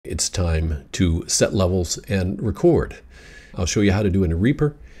it's time to set levels and record. I'll show you how to do it in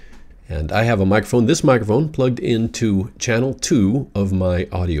Reaper. And I have a microphone, this microphone, plugged into channel 2 of my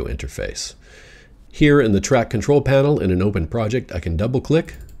audio interface. Here in the track control panel in an open project, I can double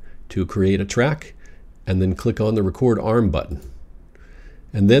click to create a track and then click on the record arm button.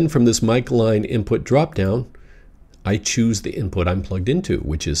 And then from this mic line input dropdown, I choose the input I'm plugged into,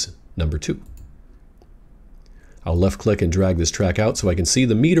 which is number 2. I'll left click and drag this track out so I can see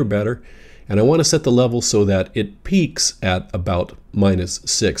the meter better. And I want to set the level so that it peaks at about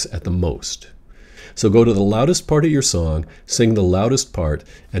 -6 at the most. So go to the loudest part of your song, sing the loudest part,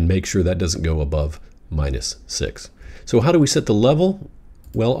 and make sure that doesn't go above -6. So how do we set the level?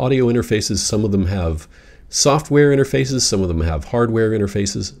 Well, audio interfaces, some of them have software interfaces, some of them have hardware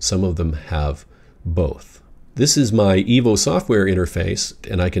interfaces, some of them have both. This is my Evo software interface,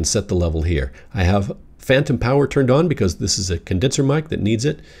 and I can set the level here. I have phantom power turned on because this is a condenser mic that needs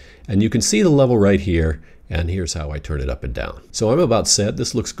it. And you can see the level right here, and here's how I turn it up and down. So I'm about set.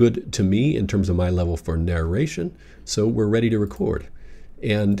 This looks good to me in terms of my level for narration. So we're ready to record.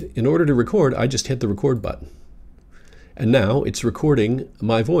 And in order to record, I just hit the record button. And now it's recording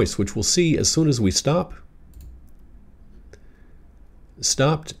my voice, which we'll see as soon as we stop.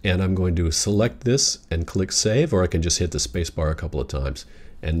 Stopped, and I'm going to select this and click save, or I can just hit the space bar a couple of times.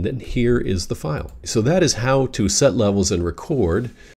 And then here is the file. So that is how to set levels and record